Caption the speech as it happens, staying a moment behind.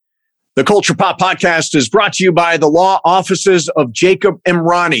The Culture Pop Podcast is brought to you by the law offices of Jacob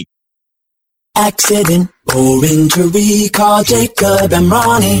Emrani. Accident or injury, call Jacob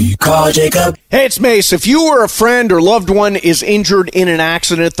Emrani. Call Jacob. Hey, it's Mase. If you or a friend or loved one is injured in an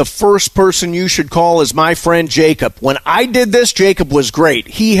accident, the first person you should call is my friend Jacob. When I did this, Jacob was great.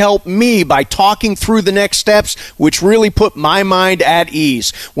 He helped me by talking through the next steps, which really put my mind at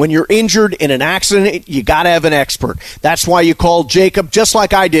ease. When you're injured in an accident, you got to have an expert. That's why you call Jacob, just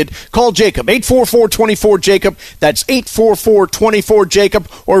like I did. Call Jacob, 844-24-JACOB. That's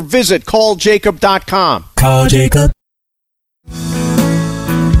 844-24-JACOB, or visit calljacob.com. Call Jacob.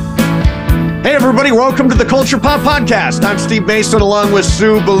 Hey, everybody. Welcome to the Culture Pop Podcast. I'm Steve Mason along with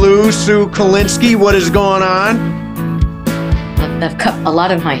Sue Ballou, Sue Kolinsky. What is going on? I've cut a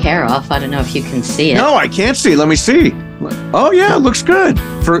lot of my hair off. I don't know if you can see it. No, I can't see. Let me see. Oh, yeah, it looks good.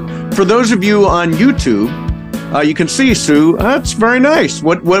 For those of you on YouTube, you can see, Sue. That's very nice.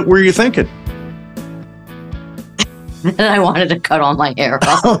 What were you thinking? And I wanted to cut all my hair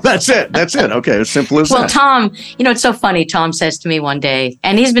off. Oh, that's it. Okay, as simple as that. Well, Tom, it's so funny. Tom says to me one day,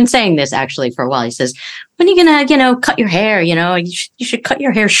 and he's been saying this actually for a while. He says, when are you going to, cut your hair? You should cut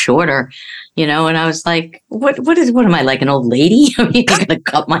your hair shorter, And I was like, what am I, like an old lady? You're going to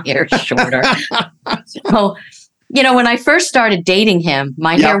cut my hair shorter. So, when I first started dating him,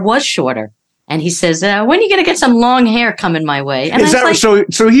 my hair was shorter. And he says, when are you going to get some long hair coming my way? And is that like, so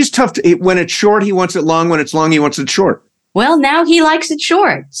he's tough. When it's short, he wants it long. When it's long, he wants it short. Well, now he likes it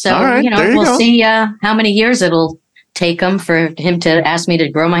short. So, we'll see how many years it'll take for him to ask me to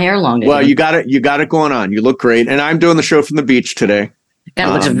grow my hair longer. Well, you got it going on. You look great. And I'm doing the show from the beach today. God,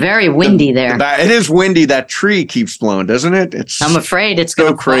 it looks very windy there. It is windy. That tree keeps blowing, doesn't it? I'm afraid it's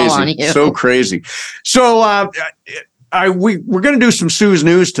going to fall on you. So crazy. So, we're going to do some Sue's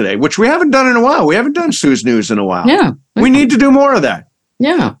News today, which we haven't done in a while. We haven't done Sue's News in a while. Yeah. We need to do more of that.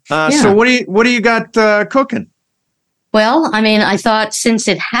 Yeah. So what do you got cooking? Well, I thought since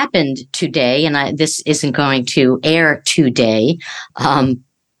it happened today, and this isn't going to air today,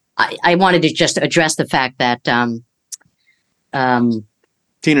 I wanted to just address the fact that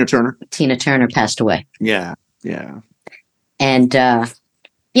Tina Turner passed away. Yeah. And,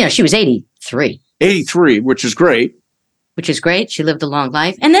 she was 83. 83, which is great. She lived a long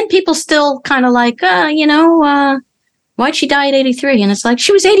life. And then people still kind of like, why'd she die at 83? And it's like,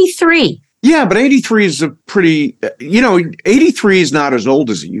 she was 83. Yeah, but 83 is a pretty, 83 is not as old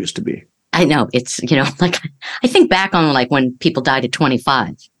as it used to be. I know. It's, like, I think back on like when people died at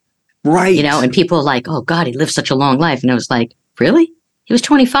 25. Right. And people are like, oh, God, he lived such a long life. And it was like, really? He was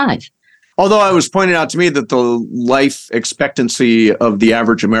 25. Although it was pointed out to me that the life expectancy of the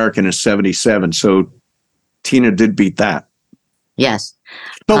average American is 77. So Tina did beat that. Yes.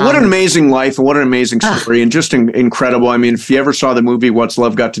 But what an amazing life and what an amazing story and just incredible. If you ever saw the movie, What's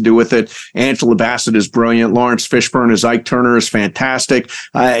Love Got to Do with It? Angela Bassett is brilliant. Lawrence Fishburne as Ike Turner is fantastic.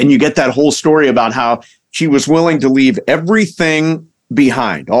 And you get that whole story about how she was willing to leave everything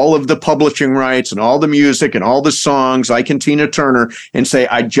behind, all of the publishing rights and all the music and all the songs, Ike and Tina Turner, and say,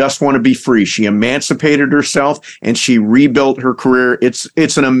 I just want to be free. She emancipated herself and she rebuilt her career.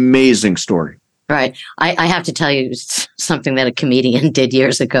 It's an amazing story. Right. I have to tell you something that a comedian did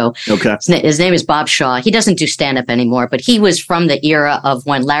years ago. Okay. His name is Bob Shaw. He doesn't do stand-up anymore, but he was from the era of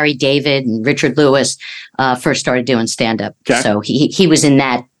when Larry David and Richard Lewis first started doing stand-up. Okay. So he was in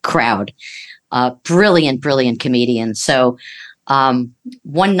that crowd. Brilliant comedian. So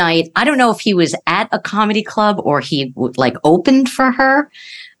one night, I don't know if he was at a comedy club or he opened for her,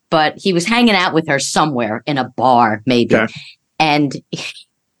 but he was hanging out with her somewhere in a bar, maybe. Okay. And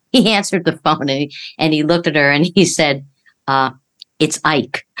he answered the phone and he looked at her and he said, it's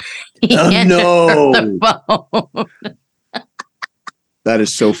Ike. No. The phone. That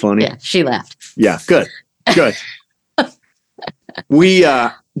is so funny. Yeah, she laughed. Yeah, good.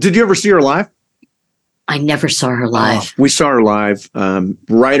 Did you ever see her live? I never saw her live. We saw her live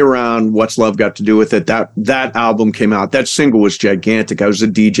right around What's Love Got to Do with It. That album came out. That single was gigantic. I was a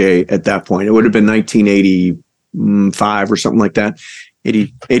DJ at that point. It would have been 1985 or something like that.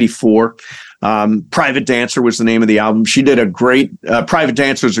 84. Private Dancer was the name of the album. She did a great, Private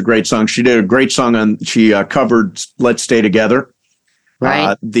Dancer is a great song. She did a great song she covered Let's Stay Together.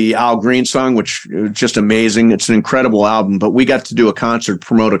 Right. The Al Green song, which is just amazing. It's an incredible album, but we got to do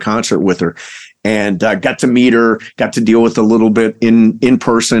promote a concert with her and got to meet her, got to deal with a little bit in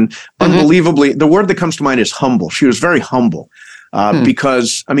person. Mm-hmm. Unbelievably, the word that comes to mind is humble. She was very humble.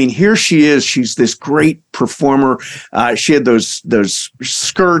 Because, here she is. She's this great performer. She had those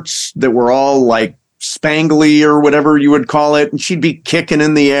skirts that were all like spangly or whatever you would call it. And she'd be kicking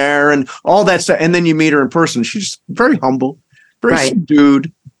in the air and all that stuff. And then you meet her in person. She's very humble, very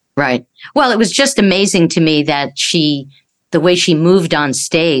subdued. Right. Well, it was just amazing to me that the way she moved on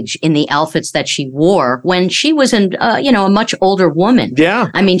stage in the outfits that she wore when she was a much older woman.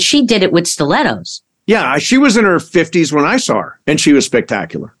 Yeah. I mean, she did it with stilettos. Yeah. She was in her 50s when I saw her, and she was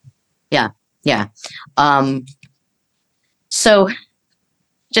spectacular. Yeah. Yeah. So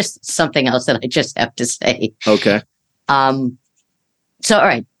just something else that I just have to say. Okay. So, all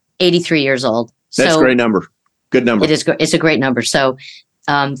right. 83 years old. That's a great number. Good number. It is. It's a great number. So,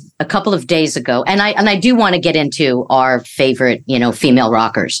 a couple of days ago, and I do want to get into our favorite, female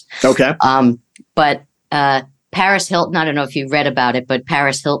rockers. Okay. But Paris Hilton, I don't know if you read about it, but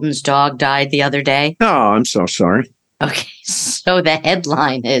Paris Hilton's dog died the other day. Oh, I'm so sorry. Okay. So the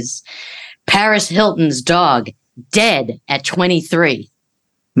headline is Paris Hilton's dog dead at 23.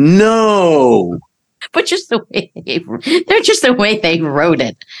 No. But just the way they wrote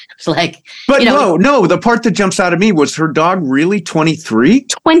it. It's like, but no, the part that jumps out at me was her dog really 23?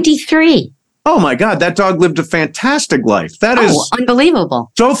 23. Oh my God, that dog lived a fantastic life. That is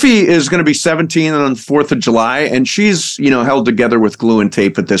unbelievable. Sophie is going to be 17 on the 4th of July, and she's, held together with glue and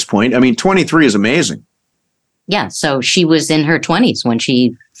tape at this point. I mean, 23 is amazing. Yeah, so she was in her 20s when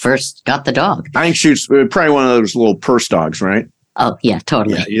she first got the dog. I think she's probably one of those little purse dogs, right? Oh, yeah,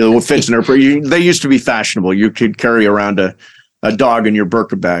 totally. Yeah, it fits in her. They used to be fashionable. You could carry around a dog in your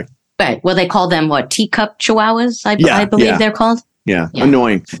Birkin bag. Right. Well, they call them teacup chihuahuas, I believe they're called. Yeah,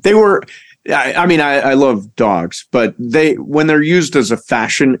 annoying. They were, I love dogs, but when they're used as a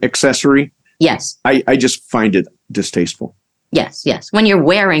fashion accessory, yes, I just find it distasteful. Yes. When you're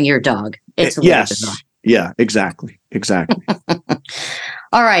wearing your dog, it's a little bizarre. Yeah, exactly.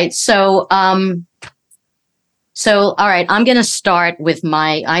 All right. So, all right, I'm going to start with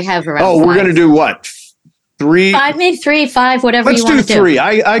I have around. Oh, we're going to do what? 3? 5, maybe 3, 5, whatever you want to do. Let's do 3.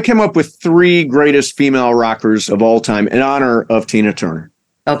 I came up with 3 greatest female rockers of all time in honor of Tina Turner.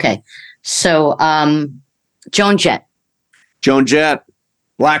 Okay. So, Joan Jett. Joan Jett,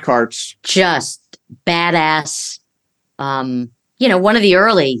 Blackhearts. Just badass. One of the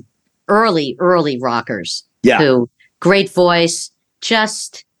early rockers. Yeah. Who, great voice,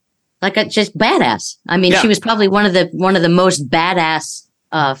 just badass. I mean, she was probably one of the most badass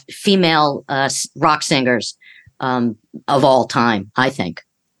female rock singers of all time, I think.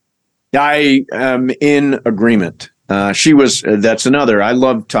 I am in agreement. That's another. I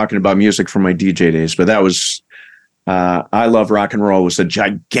love talking about music from my DJ days, but that was I Love Rock and Roll was a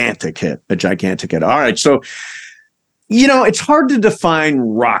gigantic hit. All right. So, it's hard to define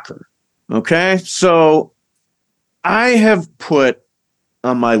rocker. Okay. So I have put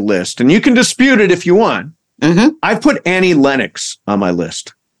on my list, and you can dispute it if you want. Mm-hmm. I put Annie Lennox on my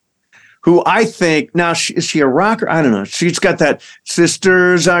list, who I think now is she a rocker? I don't know. She's got that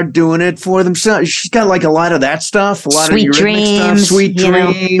sisters are doing it for themselves. She's got like a lot of that stuff, a lot Sweet of Dreams, stuff, Sweet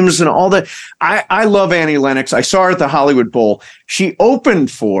Dreams, and all that. I love Annie Lennox. I saw her at the Hollywood Bowl. She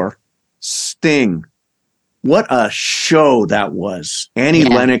opened for Sting. What a show that was. Annie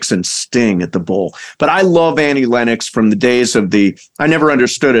Lennox and Sting at the Bowl. But I love Annie Lennox from the days of I never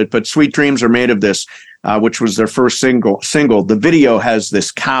understood it, but Sweet Dreams Are Made of This, which was their first single. The video has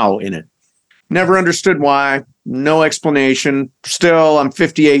this cow in it. Never understood why. No explanation. Still, I'm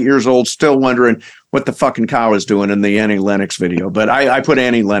 58 years old, still wondering what the fucking cow is doing in the Annie Lennox video. But I put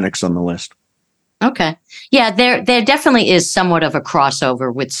Annie Lennox on the list. Okay. Yeah, there definitely is somewhat of a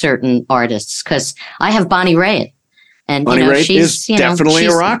crossover with certain artists because I have Bonnie Raitt. And Bonnie Raitt is definitely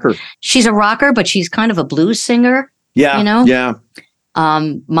a rocker. She's a rocker, but she's kind of a blues singer. Yeah. Yeah.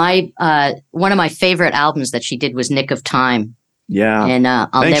 One of my favorite albums that she did was Nick of Time. Yeah. And I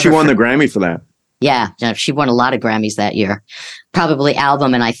think she won the Grammy for that. Yeah, she won a lot of Grammys that year. Probably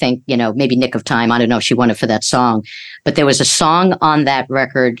album, and I think, maybe Nick of Time. I don't know if she won it for that song. But there was a song on that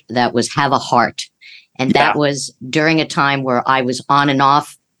record that was Have a Heart. And that was during a time where I was on and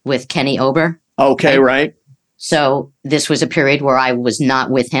off with Kenny Ober. Okay, right. So this was a period where I was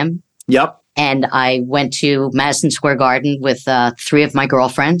not with him. Yep. And I went to Madison Square Garden with 3 of my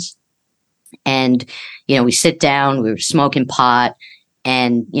girlfriends. And, we sit down, we were smoking pot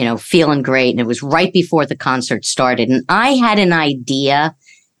and, feeling great. And it was right before the concert started. And I had an idea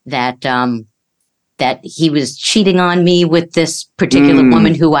that he was cheating on me with this particular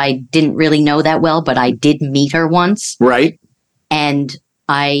woman who I didn't really know that well, but I did meet her once. Right. And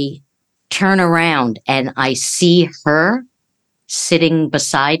I turn around and I see her sitting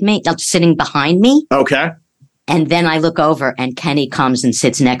behind me. Okay. And then I look over and Kenny comes and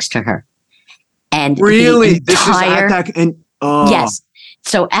sits next to her. And really? This is at that, yes.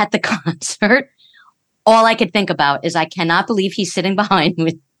 So at the concert, all I could think about is I cannot believe he's sitting behind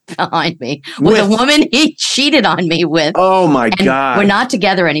behind me with a woman he cheated on me with. Oh my and God. We're not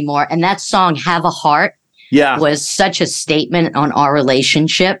together anymore. And that song, Have a Heart, was such a statement on our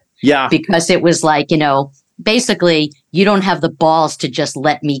relationship. Yeah. Because it was like, basically, you don't have the balls to just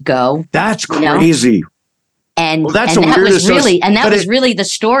let me go. That's crazy. And, that's and that was really the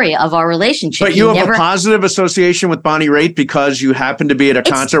story of our relationship. But you have a positive association with Bonnie Raitt because you happened to be at a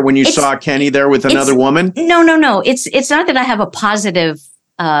concert when you saw Kenny there with another woman? No. It's not that I have a positive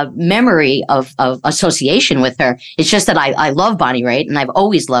memory of association with her. It's just that I love Bonnie Raitt and I've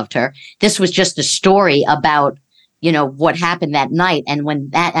always loved her. This was just a story about, what happened that night. And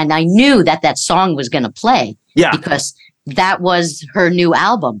and I knew that song was going to play. Yeah. Because that was her new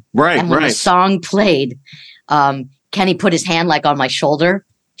album. Right. And when the song played, Kenny put his hand like on my shoulder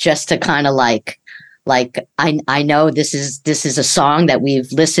just to kind of like I know this is a song that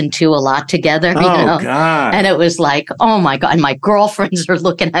we've listened to a lot together. God. And it was like, oh my God. And my girlfriends are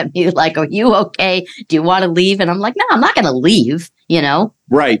looking at me like, are you okay? Do you want to leave? And I'm like, no, I'm not going to leave,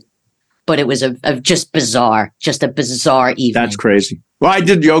 Right. But it was just a bizarre evening. That's crazy. Well, I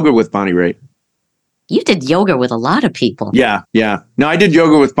did yoga with Bonnie Raitt. You did yoga with a lot of people. Yeah. No, I did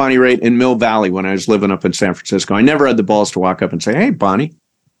yoga with Bonnie Raitt in Mill Valley when I was living up in San Francisco. I never had the balls to walk up and say, hey, Bonnie,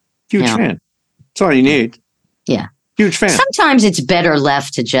 huge fan. That's all you need. Yeah. Huge fan. Sometimes it's better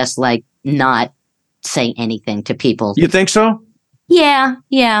left to just like not say anything to people. You think so? Yeah.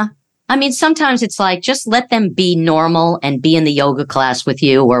 I mean, sometimes it's like, just let them be normal and be in the yoga class with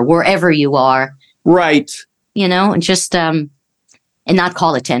you or wherever you are. Right. And just, and not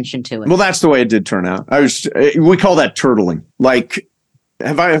call attention to it. Well, that's the way it did turn out. We call that turtling. Like,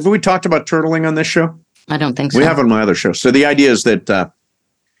 have we talked about turtling on this show? I don't think so. We have on my other show. So the idea is that,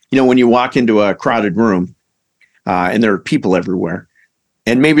 when you walk into a crowded room and there are people everywhere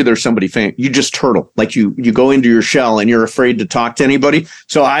and maybe there's somebody you just turtle. Like you go into your shell and you're afraid to talk to anybody.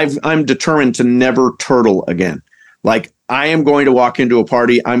 So I'm determined to never turtle again. Like, I am going to walk into a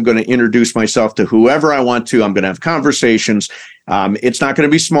party. I'm going to introduce myself to whoever I want to. I'm going to have conversations. It's not going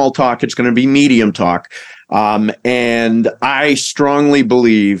to be small talk. It's going to be medium talk. And I strongly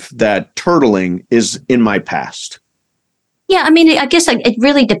believe that turtling is in my past. Yeah, I mean, I guess it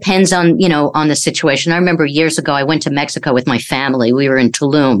really depends on the situation. I remember years ago, I went to Mexico with my family. We were in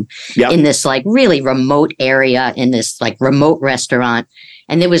Tulum in this like really remote area in this like remote restaurant.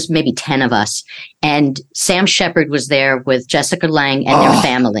 And there was maybe 10 of us. And Sam Shepard was there with Jessica Lange and their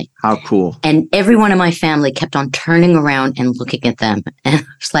family. How cool. And everyone in my family kept on turning around and looking at them. And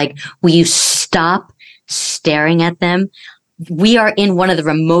it's like, will you stop staring at them? We are in one of the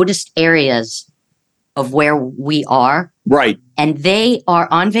remotest areas of where we are. Right. And they are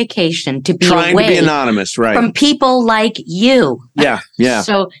on vacation to be trying away to be anonymous, right? From people like you. Yeah.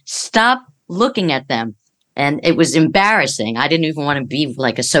 So stop looking at them. And it was embarrassing. I didn't even want to be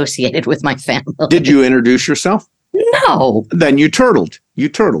like associated with my family. Did you introduce yourself? No. Then you turtled.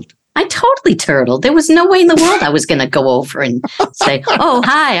 I totally turtled. There was no way in the world I was going to go over and say, oh,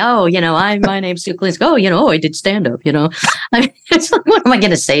 hi. Oh, my name's Sue Klinsk. Oh, I did stand up, I mean, it's like, what am I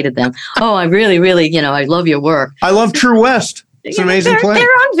going to say to them? Oh, I really, really, I love your work. I love True West. It's an amazing play. They're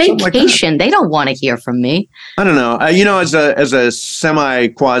on vacation. Like they don't want to hear from me. I don't know. As a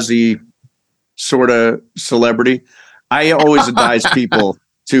semi-quasi sort of celebrity, I always advise people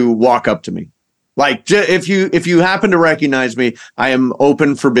to walk up to me. Like, if you happen to recognize me, I am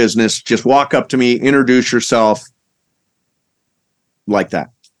open for business. Just walk up to me, introduce yourself, like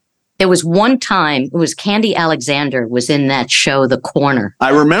that. There was one time, it was Candy Alexander was in that show, The Corner. I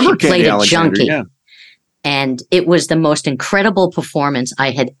remember she Candy played Alexander. A junkie. Yeah. And it was the most incredible performance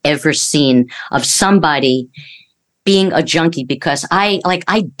I had ever seen of somebody being a junkie, because I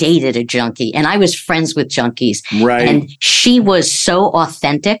dated a junkie and I was friends with junkies. Right. And she was so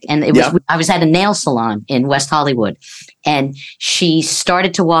authentic. And I was at a nail salon in West Hollywood, and she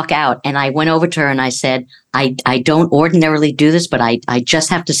started to walk out, and I went over to her and I said, I don't ordinarily do this, but I just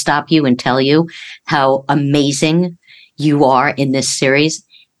have to stop you and tell you how amazing you are in this series.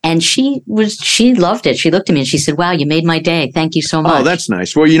 And she loved it. She looked at me and she said, wow, you made my day. Thank you so much. Oh, that's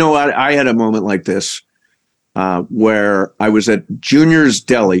nice. Well, you know what? I had a moment like this. Where I was at Junior's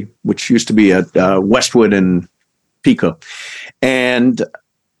Deli, which used to be at Westwood and Pico. And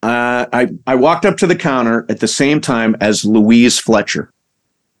I walked up to the counter at the same time as Louise Fletcher,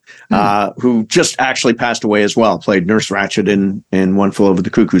 who just actually passed away as well, played Nurse Ratched in One Flew Over the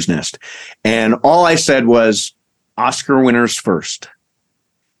Cuckoo's Nest. And all I said was, Oscar winners first.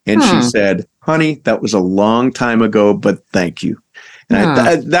 And she said, honey, that was a long time ago, but thank you.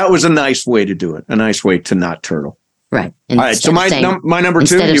 And that was a nice way to do it. A nice way to not turtle. Right. All right. So my number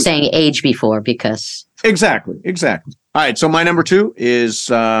two. Instead of saying age before, because. Exactly. All right. So my number 2 is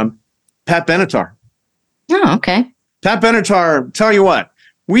Pat Benatar. Oh, okay. Pat Benatar, tell you what,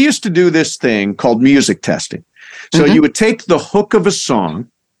 we used to do this thing called music testing. So you would take the hook of a song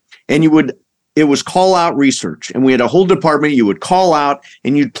and it was call out research. And we had a whole department you would call out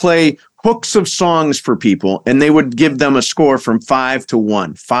and you'd play hooks of songs for people and they would give them a score from 5 to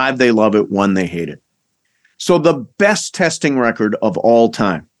 1. 5, they love it. 1, they hate it. So the best testing record of all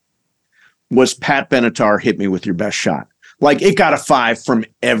time was Pat Benatar, Hit Me With Your Best Shot. Like it got a 5 from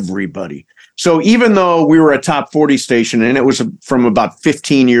everybody. So even though we were a top 40 station and it was from about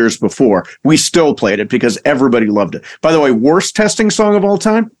 15 years before, we still played it because everybody loved it. By the way, worst testing song of all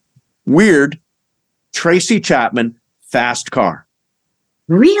time? Weird. Tracy Chapman, Fast Car.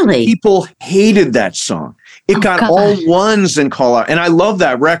 Really? People hated that song. It got all 1s in call out. And I love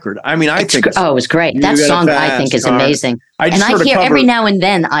that record. I mean, I think it was great. That song I think is amazing. I hear every now and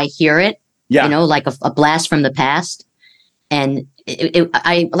then I hear it, yeah. Like a blast from the past. And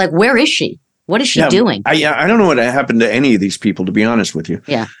I like, where is she? What is she doing? I don't know what happened to any of these people, to be honest with you.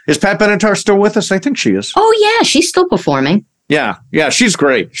 Yeah. Is Pat Benatar still with us? I think she is. Oh, yeah. She's still performing. Yeah. Yeah. She's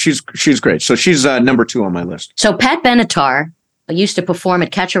great. She's great. So she's number 2 on my list. So Pat Benatar used to perform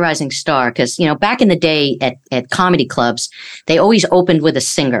at Catch a Rising Star because, back in the day at comedy clubs, they always opened with a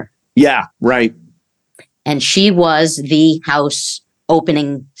singer. Yeah. Right. And she was the house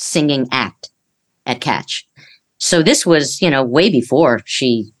opening singing act at Catch. So this was, way before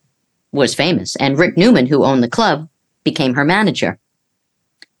she was famous. And Rick Newman, who owned the club, became her manager.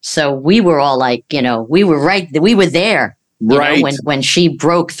 So we were all like, we were there when she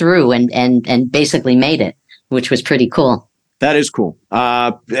broke through and basically made it, which was pretty cool. That is cool.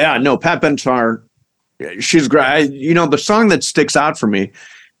 Pat Benatar, she's great. The song that sticks out for me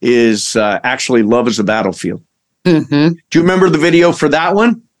is actually Love is a Battlefield. Mm-hmm. Do you remember the video for that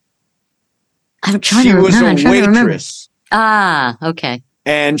one? I'm trying to remember. She was a waitress. Ah, okay.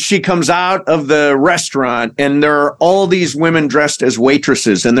 And she comes out of the restaurant and there are all these women dressed as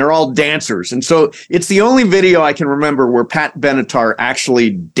waitresses and they're all dancers. And so it's the only video I can remember where Pat Benatar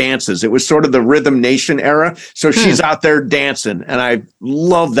actually dances. It was sort of the Rhythm Nation era. So she's out there dancing and I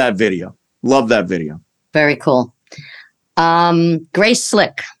love that video. Love that video. Very cool. Grace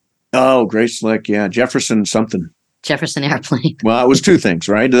Slick. Oh, Grace Slick. Yeah. Jefferson something. Jefferson Airplane. Well, it was 2 things,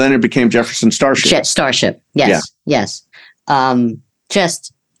 right? And then it became Jefferson Starship. Starship. Yes. Yeah. Yes.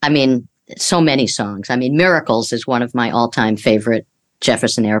 So many songs. Miracles is one of my all-time favorite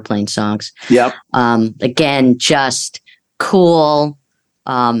Jefferson Airplane songs. Yep. Again, just cool.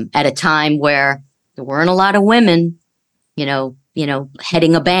 At a time where there weren't a lot of women,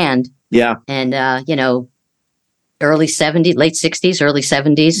 heading a band. Yeah. And, early 70s, late 60s, early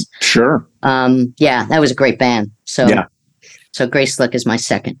 70s. Sure. That was a great band. So, yeah. So Grace Slick is my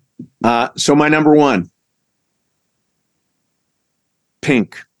second. So my number 1.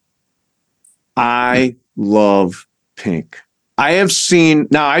 Pink. I love Pink. I've seen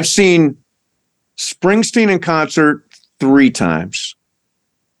Springsteen in concert 3 times,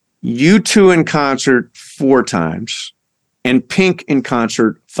 U2 in concert 4 times, and Pink in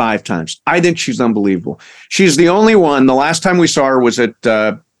concert 5 times. I think she's unbelievable. She's the only one. The last time we saw her was at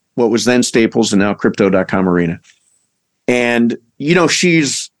what was then Staples and now Crypto.com Arena. And,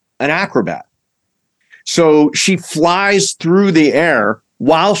 she's an acrobat. So she flies through the air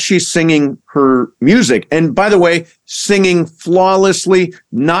while she's singing her music. And by the way, singing flawlessly,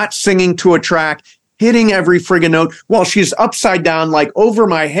 not singing to a track, hitting every friggin' note while she's upside down, like over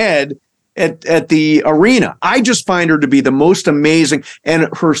my head at the arena. I just find her to be the most amazing. And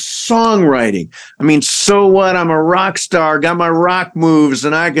her songwriting. So what? I'm a rock star, got my rock moves,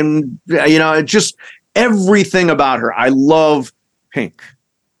 and I can, just everything about her. I love Pink.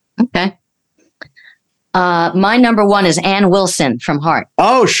 Okay. My number 1 is Ann Wilson from Heart.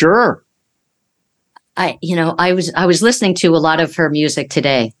 Oh, sure. I was listening to a lot of her music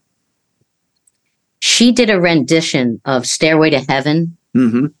today. She did a rendition of Stairway to Heaven,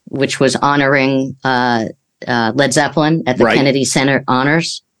 which was honoring Led Zeppelin at the Kennedy Center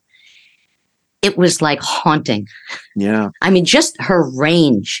Honors. It was like haunting. Yeah. Just her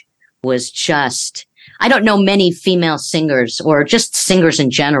range was just... I don't know many female singers or just singers in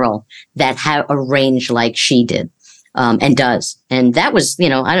general that have a range like she did and does. And that was, I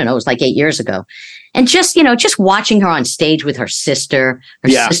don't know, it was like 8 years ago. And just watching her on stage with her sister. Her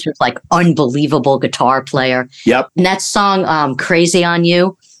sister's like unbelievable guitar player. Yep. And that song, Crazy on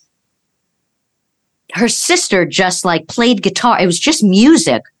You, her sister just like played guitar. It was just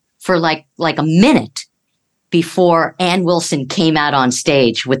music for like a minute before Ann Wilson came out on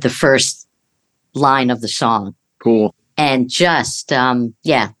stage with the first line of the song. Cool. And just,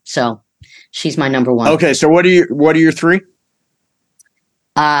 so She's my number one. Okay, so what are your three?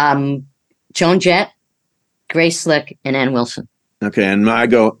 Joan Jett, Grace Slick, and Ann Wilson. Okay, and I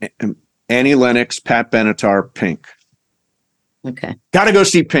go Annie Lennox, Pat Benatar, Pink. Okay. Got to go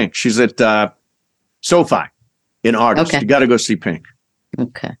see Pink. She's at SoFi in August. Okay. You got to go see Pink.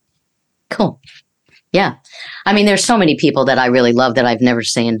 Okay. Cool. Yeah. I mean, there's so many people that I really love that I've never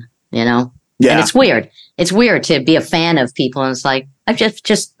seen, you know? Yeah. And it's weird. It's weird to be a fan of people. And it's like, I've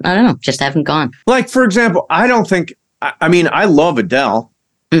just I don't know, just haven't gone. Like, for example, I don't think, I mean, I love Adele.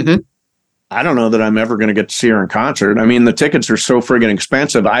 Mm-hmm. I don't know that I'm ever going to get to see her in concert. I mean, the tickets are so friggin'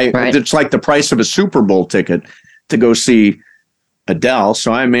 expensive. Right. It's like the price of a Super Bowl ticket to go see Adele.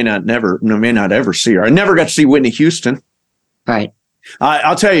 So I may not ever see her. I never got to see Whitney Houston. Right.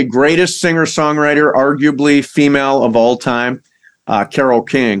 I'll tell you, greatest singer-songwriter, arguably female of all time, Carole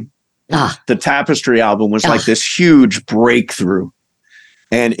King. The Tapestry album was like this huge breakthrough.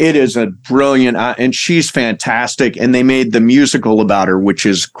 And it is a brilliant, and she's fantastic. And they made the musical about her, which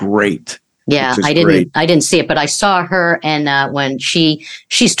is great. Yeah, I didn't see it, but I saw her, and when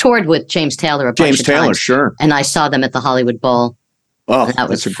she's toured with James Taylor a bunch of times. Sure. And I saw them at the Hollywood Bowl. Oh, that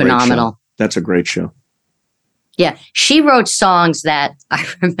was phenomenal. That's a great show. Yeah, she wrote songs that I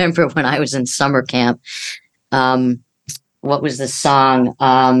remember when I was in summer camp. What was the song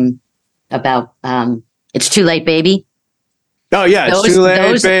about? It's Too Late, Baby. Oh, yeah, it's too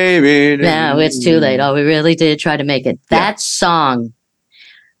late, baby. No, it's too late. Oh, we really did try to make it. That song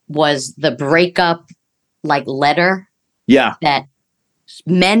was the breakup, like, letter that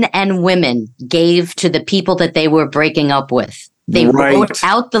men and women gave to the people that they were breaking up with. They wrote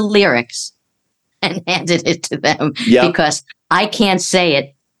out the lyrics and handed it to them because I can't say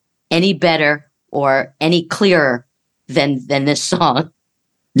it any better or any clearer than this song.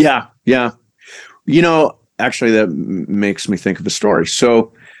 Yeah, yeah. You know, actually, that makes me think of a story.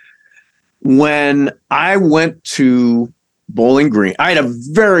 So when I went to Bowling Green, I had a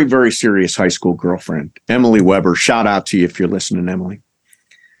very, very serious high school girlfriend, Emily Weber. Shout out to you if you're listening, Emily.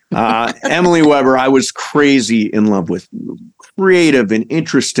 Emily Weber, I was crazy in love with. Creative and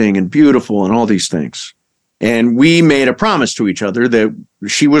interesting and beautiful and all these things. And we made a promise to each other that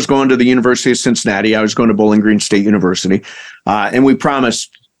she was going to the University of Cincinnati. I was going to Bowling Green State University. And we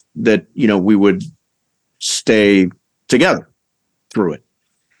promised that, you know, we would stay together through it.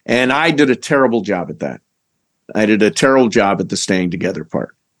 And I did a terrible job at that. I did a terrible job at the staying together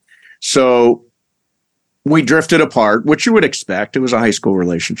part. So we drifted apart, which you would expect. It was a high school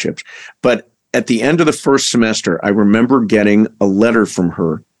relationship. But at the end of the first semester, I remember getting a letter from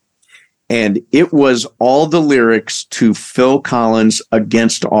her, and it was all the lyrics to Phil Collins'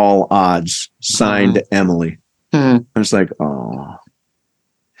 Against All Odds, signed Emily. I was like, oh,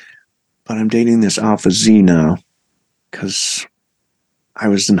 but I'm dating this Alpha Z now because I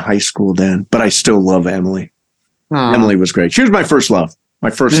was in high school then, but I still love Emily. Emily was great. She was my first love.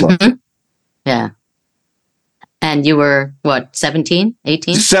 Love. Yeah. And you were, what, 17,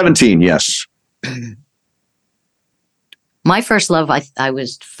 18? 17, yes. My first love, I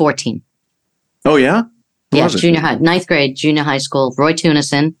was 14. Oh, yeah? Yeah, junior high, 9th grade, junior high school. Roy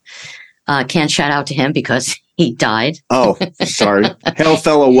Tunison. Can't shout out to him because he died. Oh, sorry. Hail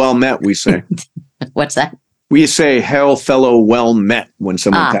fellow well met, we say. What's that? We say hail fellow well met when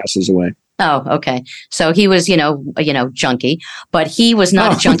someone passes away. Oh, okay. So he was, junkie, but he was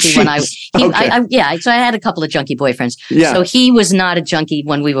not a junkie when so I had a couple of junkie boyfriends. Yeah. So he was not a junkie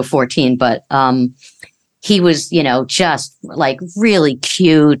when we were 14, but he was, just like really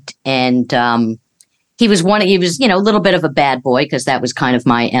cute. And he was, a little bit of a bad boy because that was kind of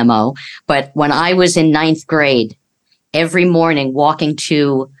my MO. But when I was in 9th grade, every morning walking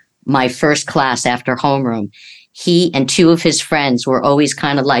to my first class after homeroom, he and two of his friends were always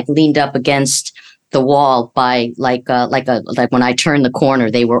kind of like leaned up against the wall by like when I turned the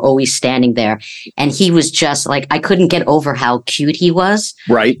corner, they were always standing there. And he was just like, I couldn't get over how cute he was.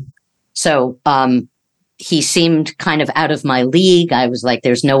 Right. So he seemed kind of out of my league. I was like,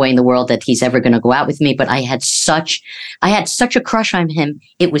 there's no way in the world that he's ever going to go out with me. But I had such a crush on him.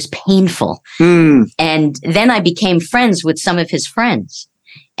 It was painful. And then I became friends with some of his friends.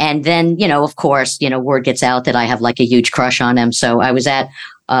 And then, of course, word gets out that I have like a huge crush on him. So I was at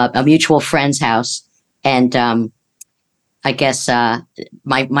a mutual friend's house, and I guess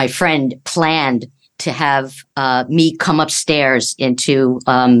my friend planned to have me come upstairs into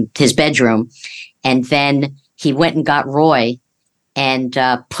his bedroom. And then he went and got Roy and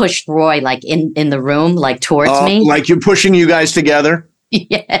pushed Roy like in the room, like towards me. Like you're pushing you guys together?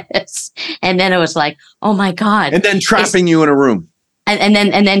 Yes. And then it was like, oh, my God. And then trapping you in a room.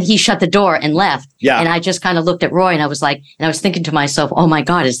 and then he shut the door and left. Yeah. And I just kind of looked at Roy and I was like, and I was thinking to myself, oh my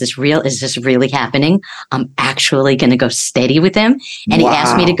God, is this real? Is this really happening? I'm actually going to go steady with him. And he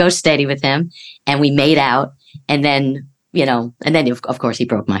asked me to go steady with him, and we made out. And then, of course he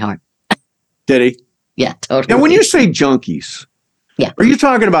broke my heart. Did he? Yeah, totally. Now, when you say junkies, are you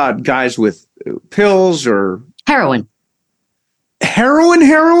talking about guys with pills or heroin?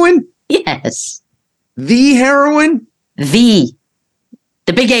 Heroin? Yes. The heroin? The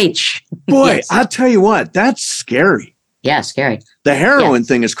big H. Boy, Yes. I'll tell you what, that's scary. Yeah, scary. The heroin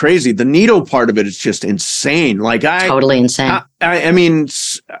thing is crazy. The needle part of it is just insane. Like totally insane. I mean,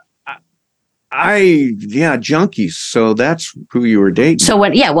 junkies. So that's who you were dating. So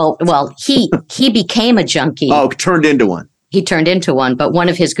he became a junkie. Oh, turned into one. He turned into one. But one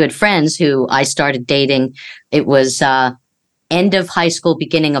of his good friends who I started dating, it was end of high school,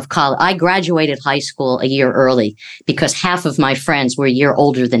 beginning of college. I graduated high school a year early because half of my friends were a year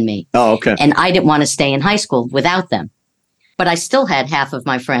older than me. Oh, okay. And I didn't want to stay in high school without them. But I still had half of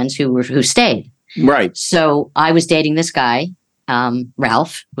my friends who stayed. Right. So I was dating this guy,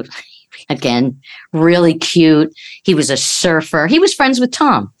 Ralph. Again, really cute. He was a surfer. He was friends with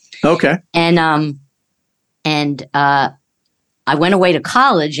Tom. Okay. And I went away to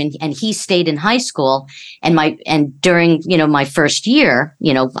college and he stayed in high school. And during, my first year,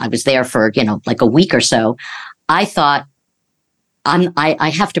 I was there for, like a week or so. I thought I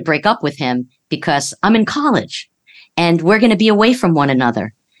have to break up with him because I'm in college and we're going to be away from one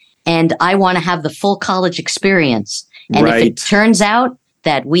another. And I want to have the full college experience. And if it turns out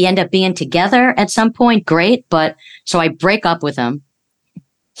that we end up being together at some point, great. But so I break up with him.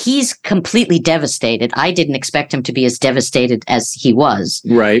 He's completely devastated. I didn't expect him to be as devastated as he was.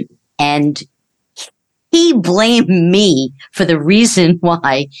 Right. And he blamed me for the reason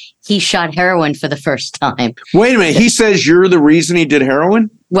why he shot heroin for the first time. Wait a minute. He says you're the reason he did heroin?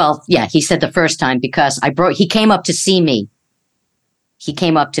 Well, yeah, he said the first time because he came up to see me. He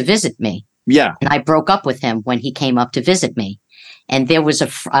came up to visit me. Yeah. And I broke up with him when he came up to visit me. And there was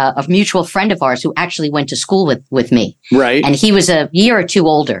a mutual friend of ours who actually went to school with me. Right. And he was a year or two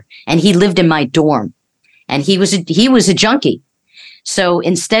older, and he lived in my dorm. And he was a junkie. So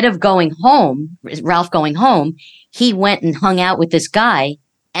instead of Ralph going home, he went and hung out with this guy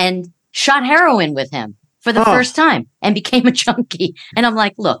and shot heroin with him for the first time and became a junkie. And I'm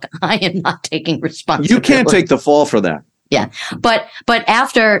like, look, I am not taking responsibility. You can't take the fall for that. Yeah. But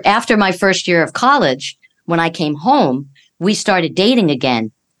after my first year of college, when I came home, we started dating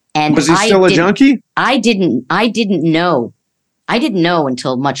again. And was he still a junkie? I didn't know. I didn't know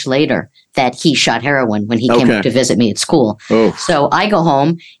until much later that he shot heroin when he came up to visit me at school. Oh. So I go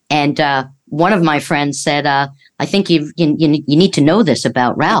home and one of my friends said, I think you need to know this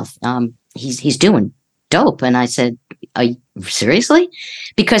about Ralph. He's doing dope. And I said, seriously?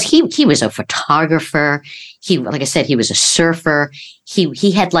 Because he was a photographer. Like I said, he was a surfer.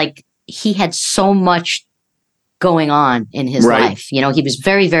 He had so much going on in his life. He was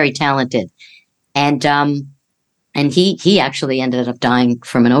very, very talented. And he actually ended up dying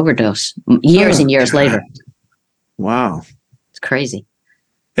from an overdose years and years later. Wow. It's crazy.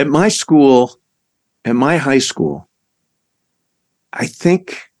 At my high school, I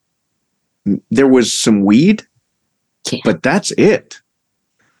think there was some weed, but that's it.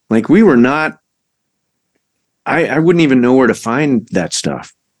 Like we were not, I wouldn't even know where to find that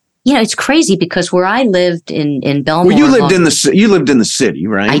stuff. It's crazy because where I lived in Belmore. Well, you lived in the city,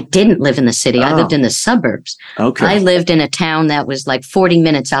 right? I didn't live in the city. I lived in the suburbs. Okay. I lived in a town that was like 40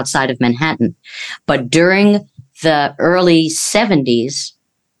 minutes outside of Manhattan. But during the early 70s,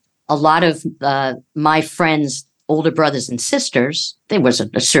 a lot of my friends' older brothers and sisters, there was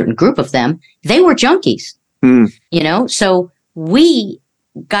a certain group of them, they were junkies. So we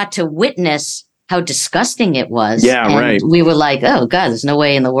got to witness how disgusting it was. Yeah, and right. We were like, oh God, there's no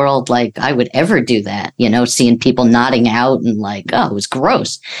way in the world like I would ever do that. Seeing people nodding out and like, oh, it was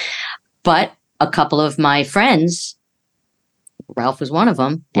gross. But a couple of my friends, Ralph was one of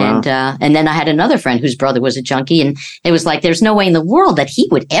them. Wow. And then I had another friend whose brother was a junkie, and it was like, there's no way in the world that he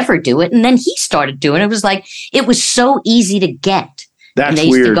would ever do it. And then he started doing it. It was like, it was so easy to get. That's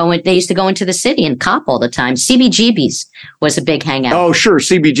weird. They used to go into the city and cop all the time. CBGB's was a big hangout. Oh, sure.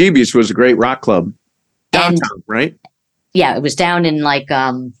 CBGB's was a great rock club. Downtown, right? Yeah, it was down in like,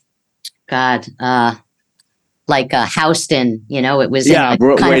 Houston. It was in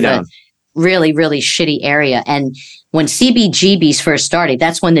way down. A really, really shitty area. And when CBGB's first started,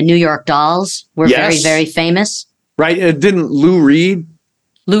 that's when the New York Dolls were very, very famous. Right. Didn't Lou Reed?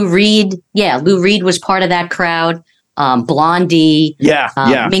 Lou Reed was part of that crowd. Blondie,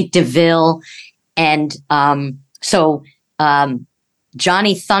 Mink DeVille. And so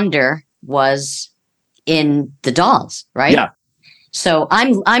Johnny Thunder was in the Dolls, right? Yeah. So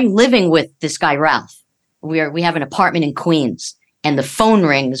I'm living with this guy Ralph. We have an apartment in Queens, and the phone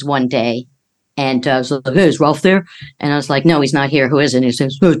rings one day, and I was like, "Hey, is Ralph there?" And I was like, "No, he's not here. Who is it?" And he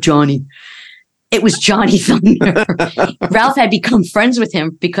says, "Oh, Johnny." It was Johnny Thunder. Ralph had become friends with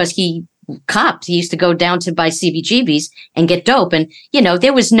him because he copped. He used to go down to buy CBGBs and get dope, and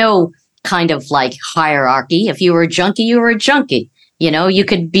there was no kind of like hierarchy. If you were a junkie, you were a junkie. You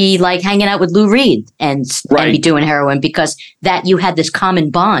could be like hanging out with Lou Reed and be doing heroin because that you had this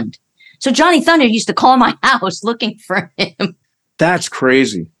common bond. So Johnny Thunder used to call my house looking for him. That's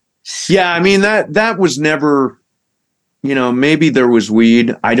crazy. Yeah, I mean that was never, maybe there was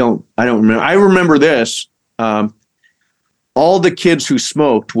weed. I don't remember. I remember this. All the kids who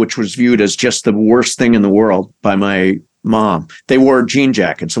smoked, which was viewed as just the worst thing in the world by my mom, they wore jean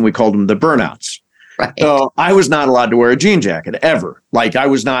jackets, and we called them the burnouts. Right. So I was not allowed to wear a jean jacket ever. Like I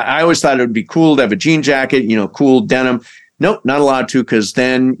always thought it would be cool to have a jean jacket, cool denim. Nope, not allowed to, because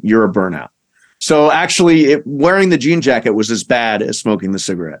then you're a burnout. So actually wearing the jean jacket was as bad as smoking the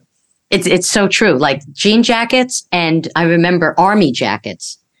cigarette. It's so true. Like jean jackets, and I remember army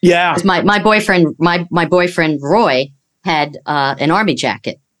jackets. Yeah. My boyfriend, my boyfriend Roy had an army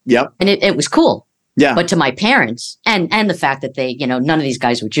jacket. Yep. And it was cool. Yeah. But to my parents, and the fact that they, none of these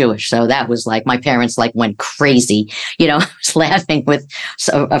guys were Jewish. So that was like, my parents like went crazy. I was laughing with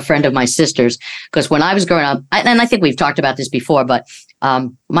a friend of my sister's, because when I was growing up, and I think we've talked about this before, but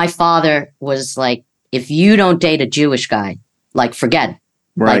my father was like, if you don't date a Jewish guy, like forget it.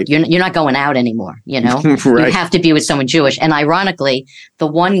 Right. Like you're not going out anymore. Right. You have to be with someone Jewish. And ironically, the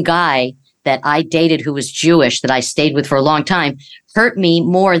one guy that I dated who was Jewish that I stayed with for a long time hurt me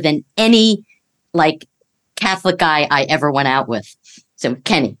more than any like Catholic guy I ever went out with. So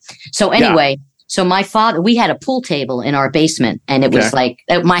Kenny. So anyway, So my father, we had a pool table in our basement, and it was like,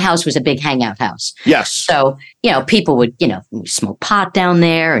 my house was a big hangout house. Yes. So, people would, smoke pot down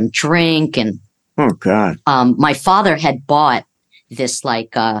there and drink. And oh God. My father had bought this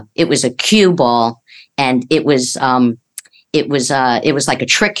it was a cue ball, and it was like a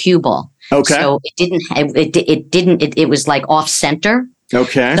trick cue ball. Okay. So it was like off center.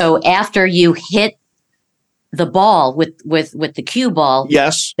 Okay. So after you hit the ball with the cue ball,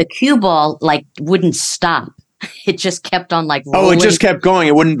 yes, the cue ball wouldn't stop. It just kept on rolling. Oh, it just kept going.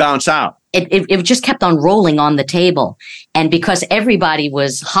 It wouldn't bounce out. It just kept on rolling on the table. And because everybody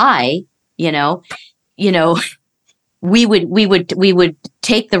was high, we would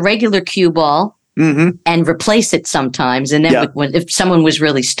take the regular cue ball and replace it sometimes. And then if someone was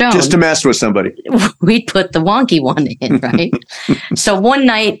really stoned, just to mess with somebody, we'd put the wonky one in, right? So one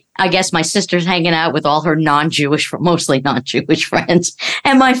night, I guess my sister's hanging out with all her mostly non-Jewish friends.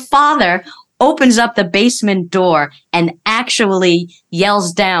 And my father opens up the basement door and actually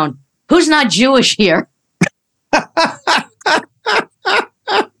yells down, "Who's not Jewish here?"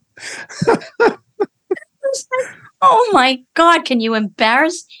 Oh my God, can you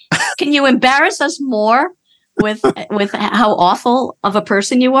embarrass us more with how awful of a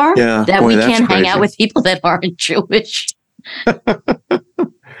person you are? Yeah, that we can't crazy. hang out with people that aren't Jewish.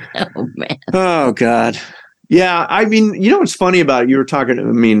 Oh man. Oh God. Yeah, I mean, what's funny about it? You were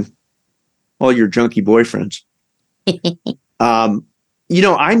talking, all your junkie boyfriends.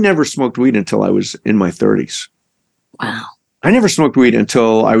 I never smoked weed until I was in my 30s. Wow. I never smoked weed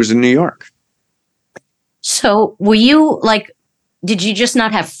until I was in New York. So were you did you just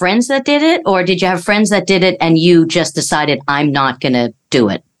not have friends that did it, or did you have friends that did it and you just decided, I'm not going to do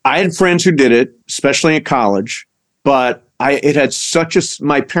it? I had friends who did it, especially in college, but it had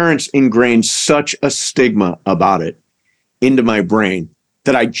my parents ingrained such a stigma about it into my brain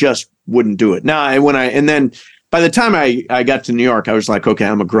that I just wouldn't do it. Now, and then by the time I got to New York, I was like, okay,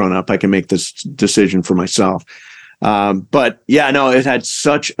 I'm a grown up. I can make this decision for myself. But yeah, no, it had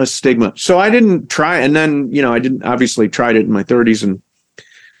such a stigma. So I didn't try. And then, I didn't obviously tried it in my 30s, and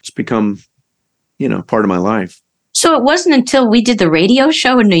it's become, part of my life. So it wasn't until we did the radio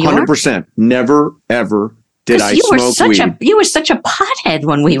show in New York. 100%. Never, ever did I smoke weed. You were such a pothead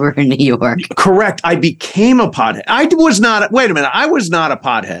when we were in New York. Correct. I became a pothead. I was not a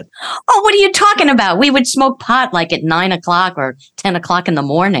pothead. Oh, what are you talking about? We would smoke pot at 9 o'clock or 10 o'clock in the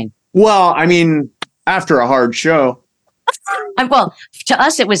morning. Well, after a hard show. Well, to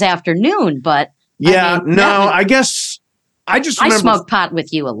us, it was afternoon, but I guess I just remember. I smoked pot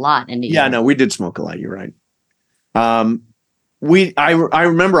with you a lot in New York. Yeah, no, we did smoke a lot. You're right. I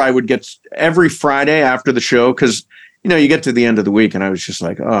remember I would get every Friday after the show, because, you get to the end of the week and I was just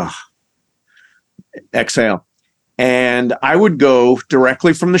like, oh, exhale. And I would go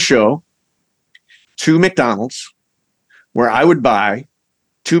directly from the show to McDonald's, where I would buy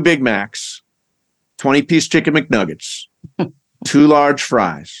 2 Big Macs, 20-piece chicken McNuggets, 2 large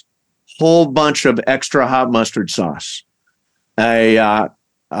fries, whole bunch of extra hot mustard sauce, a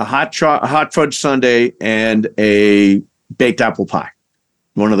hot fudge sundae, and a baked apple pie,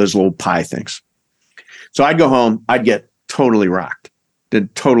 one of those little pie things. So I'd go home, I'd get totally rocked,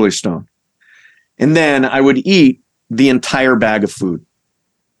 totally stoned. And then I would eat the entire bag of food.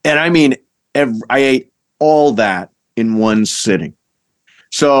 And I mean, I ate all that in one sitting.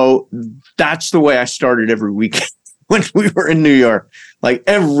 So that's the way I started every weekend when we were in New York, like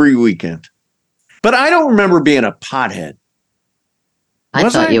every weekend. But I don't remember being a pothead. I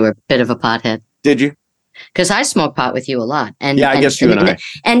thought you were a bit of a pothead. Did you? Because I smoked pot with you a lot. And yeah, I guess you and I.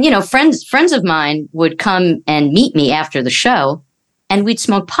 And, you know, friends of mine would come and meet me after the show, and we'd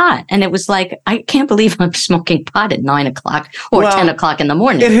smoke pot. And it was like, I can't believe I'm smoking pot at 9 o'clock or 10 o'clock in the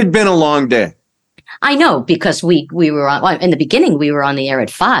morning. It had been a long day. I know, because we were on, in the beginning, we were on the air at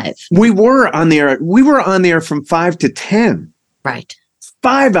 5. We were on the air. We were on the air from 5 to 10. Right.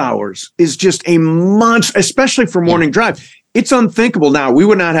 5 hours is just a monster, especially for morning drive. It's unthinkable now. We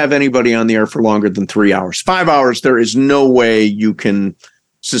would not have anybody on the air for longer than 3 hours. 5 hours, there is no way you can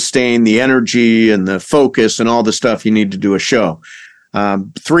sustain the energy and the focus and all the stuff you need to do a show.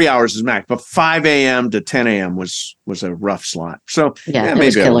 3 hours is max, but 5 a.m. to 10 a.m. was a rough slot. So yeah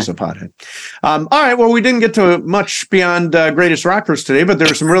maybe I was a pothead. All right. Well, we didn't get to much beyond Greatest Rockers today, but there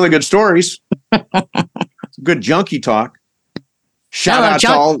were some really good stories. Good junkie talk. Shout out to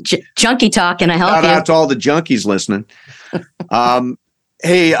all junkie talk, and I help shout you. out to all the junkies listening.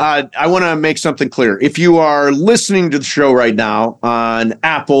 Hey, I want to make something clear. If you are listening to the show right now on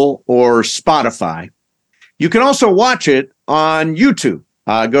Apple or Spotify, you can also watch it on YouTube.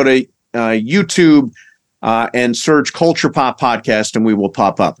 Go to YouTube and search Culture Pop Podcast, and we will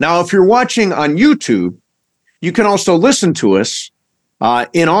pop up. Now, if you're watching on YouTube, you can also listen to us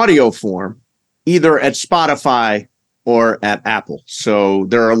in audio form, either at Spotify or at Apple. So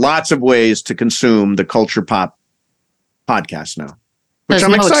there are lots of ways to consume the Culture Pop Podcast now, which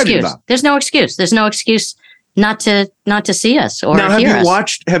I'm excited about. There's no excuse. There's no excuse not to see us or now, hear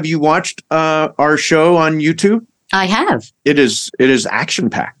us. Have you watched our show on YouTube? I have. It is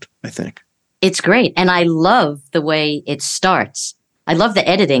action packed, I think. It's great, and I love the way it starts. I love the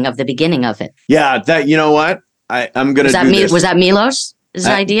editing of the beginning of it. Yeah, that, you know what? I'm going to do this. Was that Milos'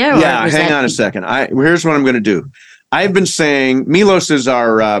 idea? Yeah, hang on a second. Here's what I'm going to do. I've been saying Milos is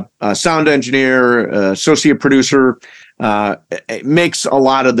our sound engineer, associate producer, makes a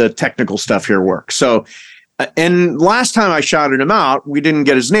lot of the technical stuff here work. So, and last time I shouted him out, we didn't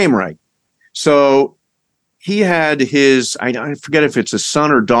get his name right. So he had his, I forget if it's a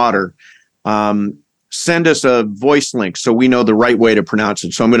son or daughter, send us a voice link so we know the right way to pronounce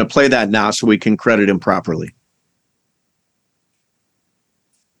it. So I'm going to play that now so we can credit him properly.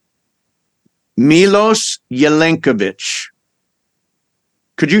 Milos Jelenkovic.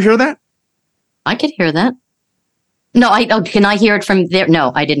 Could you hear that? I could hear that. No, can I hear it from there?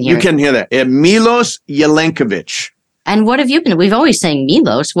 No, I didn't hear it. You can hear that. Milos Jelenkovic. And what have you been? We've always saying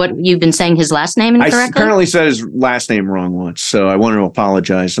Milos. What, you've been saying his last name incorrectly? I apparently said his last name wrong once, so I want to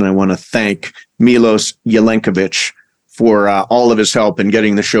apologize, and I want to thank Milos Jelenkovic for all of his help in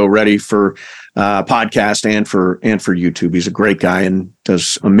getting the show ready for podcast and for YouTube. He's a great guy and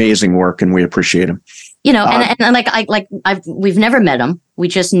does amazing work, and we appreciate him. You know, and we've never met him. We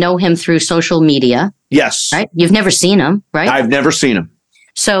just know him through social media. Yes. Right? You've never seen him, right? I've never seen him.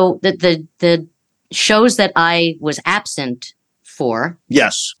 So the shows that I was absent for.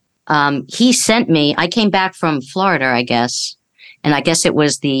 Yes. He sent me, I came back from Florida, I guess. And I guess it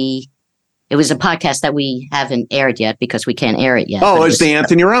was a podcast that we haven't aired yet because we can't air it yet. Oh, it's the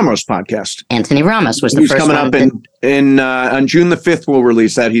Anthony Ramos podcast. Anthony Ramos was the first one. He's coming up on June the 5th. We'll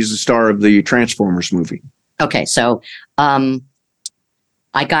release that. He's the star of the Transformers movie. Okay. So,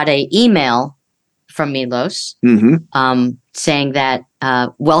 I got an email from Milos, saying that,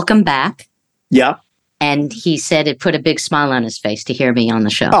 welcome back. Yeah. And he said it put a big smile on his face to hear me on the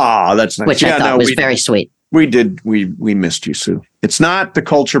show. Oh, that's nice. Which I thought was very sweet. We did. We missed you, Sue. It's not the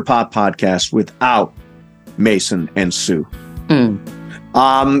Culture Pop Podcast without Mason and Sue.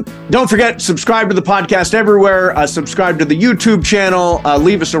 Don't forget, subscribe to the podcast everywhere. Subscribe to the YouTube channel.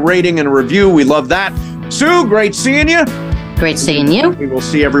 Leave us a rating and a review. We love that. Sue, great seeing you. Great seeing you. We will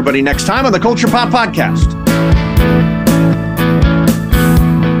see everybody next time on the Culture Pop Podcast.